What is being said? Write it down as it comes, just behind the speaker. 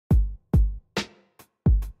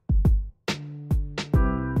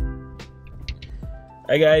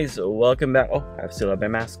Hi guys, welcome back. Oh, I still have my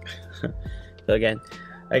mask. So again,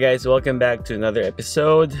 hi guys, welcome back to another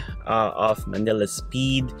episode of Manila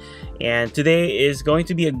Speed. And today is going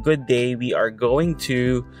to be a good day. We are going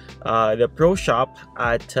to the pro shop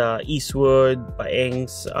at Eastwood,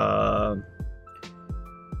 Paeng's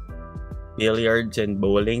Billiards and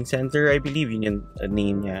Bowling Center, I believe yun yung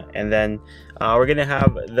name niya. And then we're gonna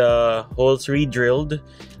have the holes re-drilled.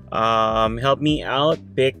 Help me out,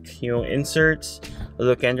 pick inserts.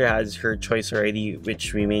 Although Kendra has her choice already,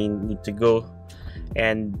 which we may need to go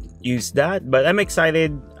and use that. But I'm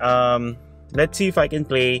excited. Let's see if I can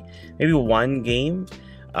play maybe one game.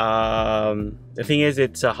 The thing is,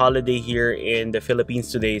 it's a holiday here in the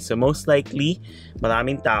Philippines today, so most likely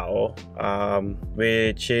maraming tao,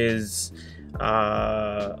 which is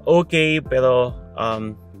okay, pero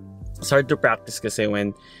it's hard to practice kasi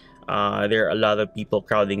when there are a lot of people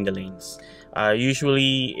crowding the lanes.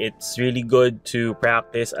 Usually it's really good to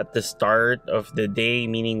practice at the start of the day,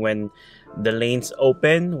 meaning when the lanes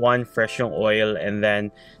open, one fresh yung oil, and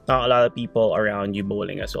then not a lot of people around you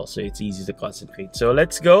bowling as well, so it's easy to concentrate. So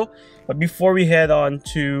let's go. But before we head on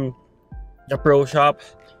to the pro shop,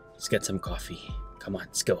 let's get some coffee. Come on,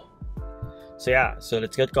 let's go. So yeah, so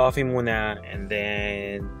let's get coffee muna, and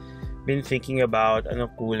then been thinking about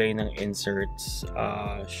ano kulay ng inserts.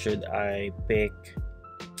 Should I pick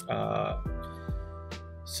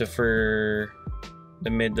so for the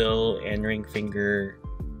middle and ring finger,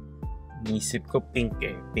 nisip ko pink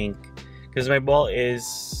pink, because my ball is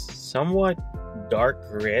somewhat dark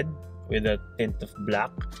red with a tint of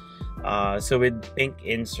black, so with pink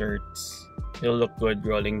inserts it'll look good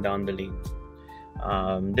rolling down the lane.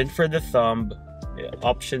 Then for the thumb, the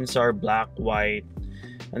options are black, white,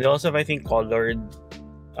 and they also have, I think, colored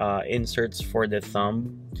inserts for the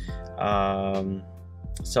thumb.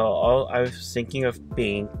 So I was thinking of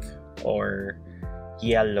pink or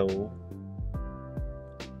yellow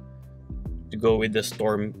to go with the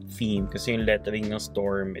storm theme, kasi yung lettering ng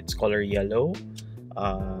storm, it's color yellow.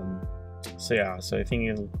 So yeah, so I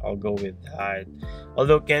think I'll go with that.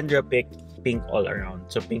 Although Kendra picked pink all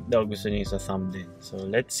around, so pink daw gusto niya sa thumb din. So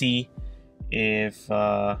let's see if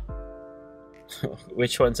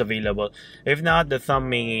which one's available. If not, the thumb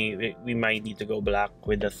we might need to go black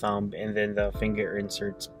with the thumb, and then the finger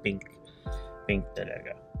inserts pink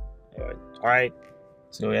talaga. All right,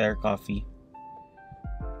 let's go with our coffee.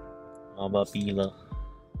 Haba pila.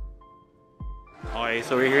 Okay,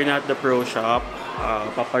 so we're here na at the pro shop.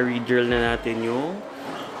 Papa-re-drill na natin yung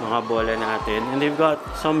mga bola natin, and they've got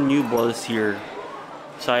some new balls here.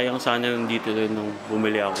 Sayang sana nandito din nung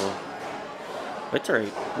bumili ako. But it's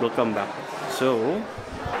alright, we'll come back. So,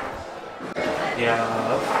 yeah,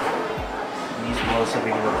 these balls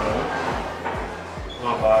available.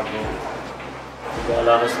 Mga bago. We've got a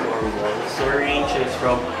lot of store balls. So our range is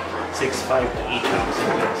from 6,500 to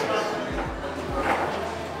 8,000 pesos.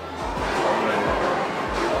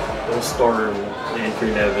 Those store, the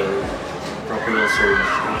entry level, Propial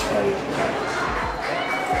Surge, 8,500.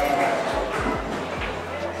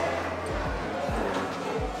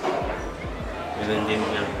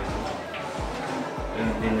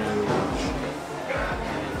 And then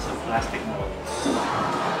some plastic balls.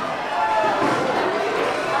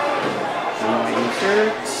 Some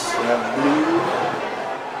inserts. We have blue,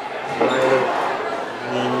 white,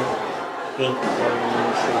 green, pink,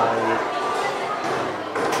 orange, white.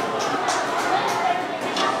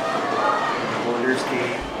 Roller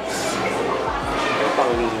skates. Yung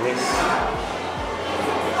panglinis.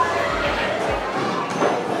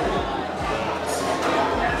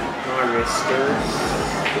 Wristers.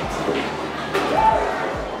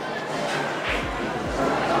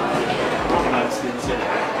 Nuts din sila.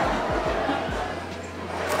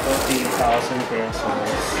 15,000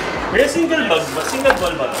 pesos. May single ball ba? Single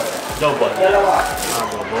ball ba? Double? Dalawa.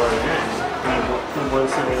 Double. Two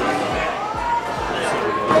balls na rin.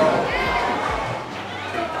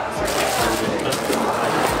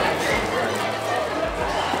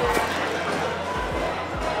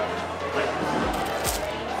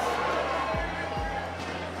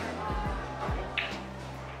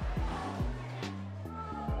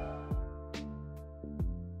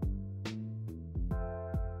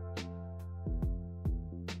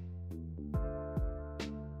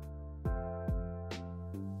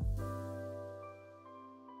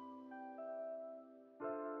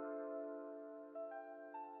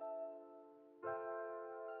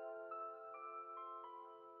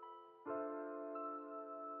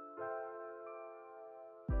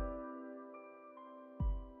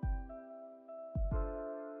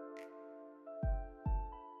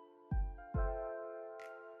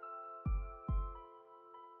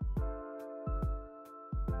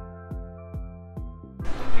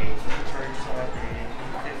 so the charge sa atin,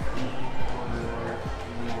 50 for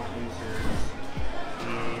mga inserts,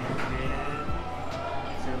 and then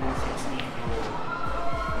 760 for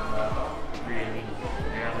drilling.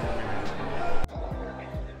 Kaya ako naman.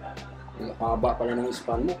 Haba pala ng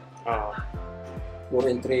span mo. 4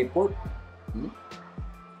 and 3/4.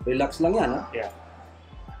 Relax lang yan, ha? Yeah.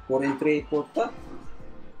 4 and 3/4 ta.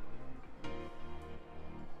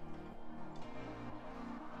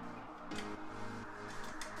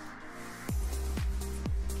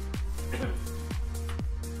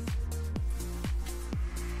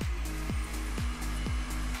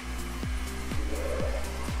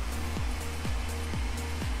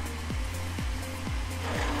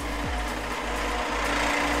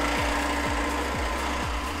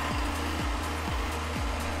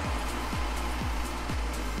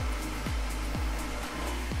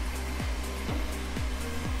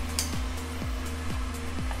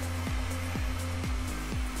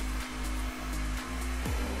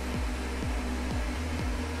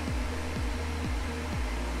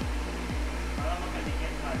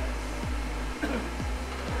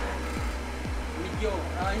 Medyo,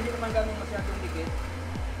 hindi naman ganun masyadong dikit.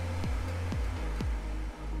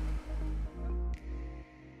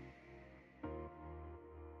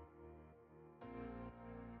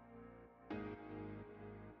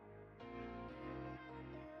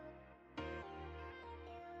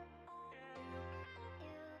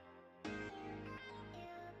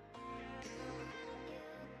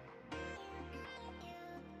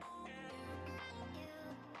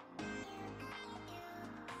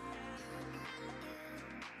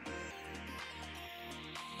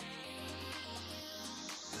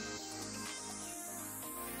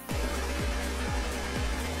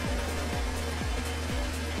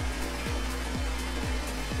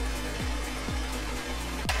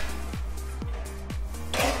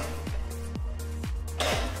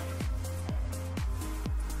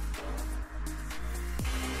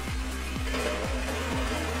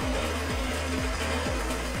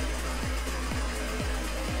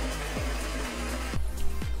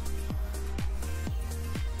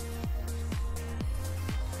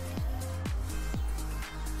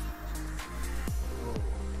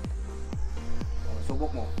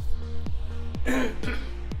 Subok mo.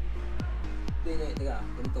 Teka,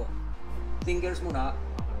 ganito. Fingers muna,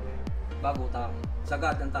 bago tang.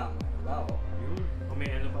 Sagad ang tang. Diba? May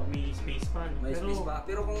ano pa, may space pa. No? May space pa.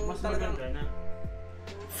 Pero kung mas talagang... maganda na.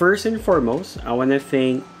 First and foremost, I want to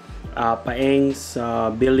thank Paeng's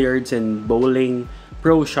Billiards and Bowling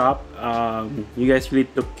Pro Shop. You guys really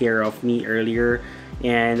took care of me earlier.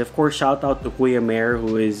 And of course, shout out to Kuya Mayor,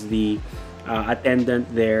 who is the attendant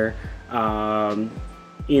there.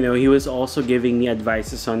 You know, he was also giving me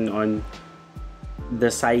advices on the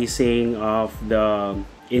sizing of the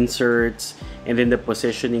inserts and then the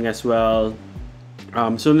positioning as well.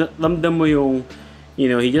 So lamdam mo yung, you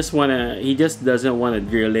know, he just doesn't want to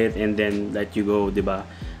drill it and then let you go, diba?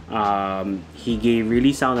 He gave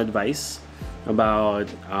really sound advice about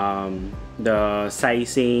the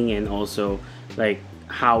sizing and also like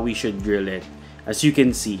how we should drill it, as you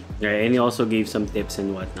can see, right? And he also gave some tips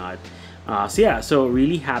and whatnot. So yeah, so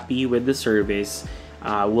really happy with the service.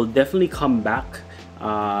 We'll definitely come back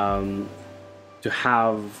to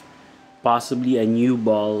have possibly a new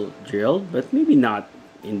ball drilled, but maybe not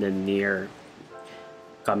in the near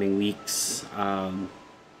coming weeks.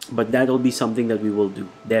 But that will be something that we will do,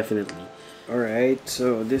 definitely. Alright,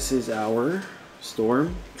 so this is our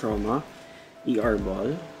Storm Trauma ER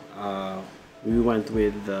ball. We went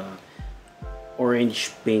with the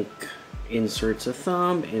orange pink inserts a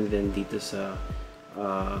thumb, and then dito sa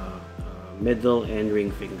middle and ring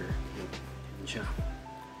finger. Yan siya.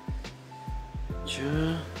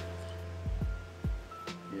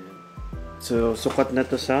 So sukat na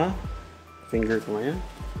to sa finger ko ngayon.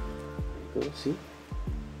 Go, see?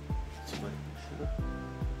 Sukat na siya.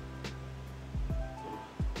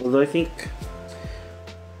 Although I think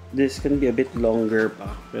this can be a bit longer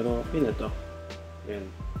pa, pero okay na to. Yan.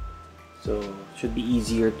 So, should be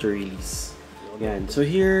easier to release. Yan. So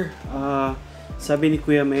here, sabi ni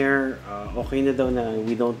Kuya Mayor, okay na daw na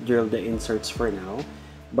we don't drill the inserts for now.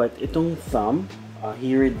 But itong thumb,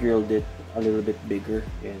 he re-drilled it a little bit bigger.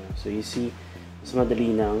 Yan. So you see, mas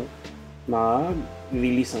madali nang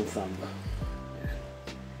mag-release ang thumb. Yan.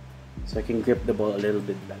 So I can grip the ball a little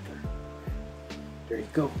bit better. There you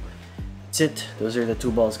go. That's it. Those are the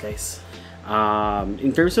two balls, guys.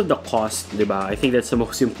 In terms of the cost, diba? I think that's the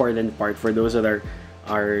most important part for those that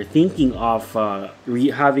are thinking of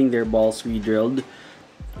having their balls re-drilled.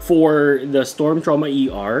 For the Storm Trauma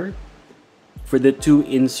ER, for the two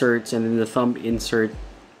inserts and then the thumb insert,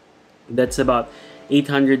 that's about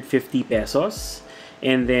 850 pesos.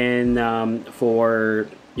 And then for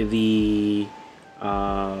the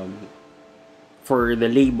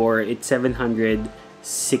labor, it's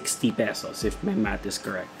 760 pesos, if my math is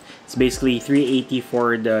correct. It's basically 380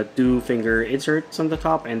 for the 2-finger inserts on the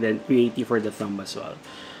top, and then 380 for the thumb as well.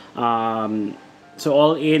 So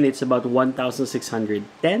all in, it's about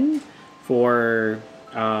 1,610 for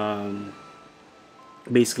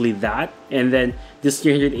basically that, and then just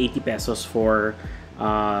 380 pesos for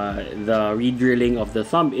the re-drilling of the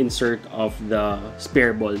thumb insert of the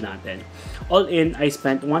spare ball natin. All in, I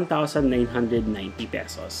spent 1,990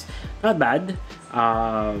 pesos. Not bad.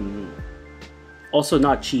 Also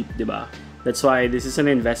not cheap, diba? That's why this is an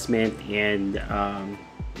investment, and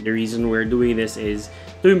the reason we're doing this is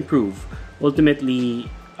to improve. Ultimately,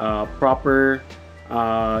 proper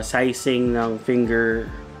sizing ng finger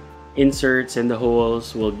inserts and the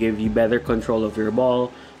holes will give you better control of your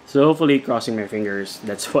ball. So hopefully, crossing my fingers,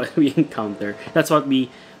 that's what we encounter. That's what we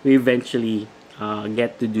eventually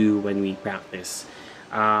get to do when we practice.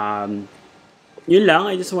 Yun lang,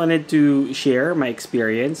 I just wanted to share my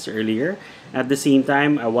experience earlier. At the same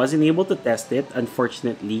time, I wasn't able to test it,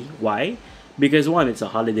 unfortunately. Why? Because one, it's a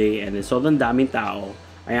holiday and it's sobrang daming tao.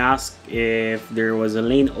 I asked if there was a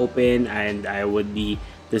lane open and I would be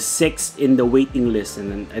the 6th in the waiting list,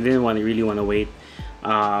 and I didn't really want to wait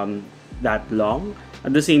that long.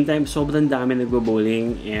 At the same time, sobrang dami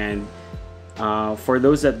nagbo-bowling, and for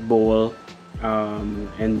those that bowl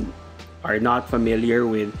and are not familiar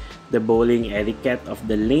with the bowling etiquette of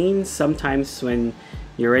the lanes, sometimes when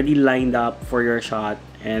you're already lined up for your shot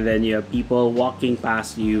and then you have people walking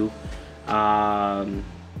past you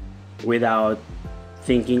without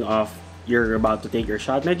thinking of you're about to take your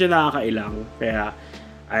shot, medyo nakakailang. Kaya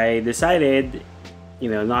I decided,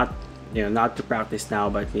 not to practice now,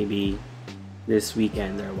 but maybe this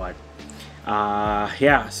weekend or what.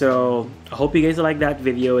 Yeah, so I hope you guys like that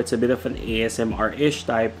video. It's a bit of an ASMR-ish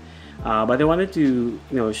type, but I wanted to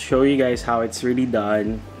show you guys how it's really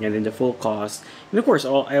done and in the full cost. And of course,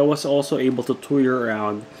 I was also able to tour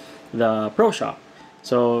around the pro shop.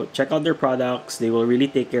 So check out their products. They will really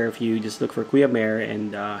take care of you. Just look for Kuya Mer,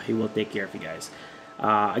 and he will take care of you guys.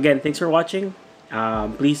 Again, thanks for watching.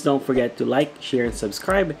 Please don't forget to like, share, and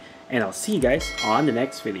subscribe. And I'll see you guys on the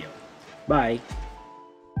next video. Bye!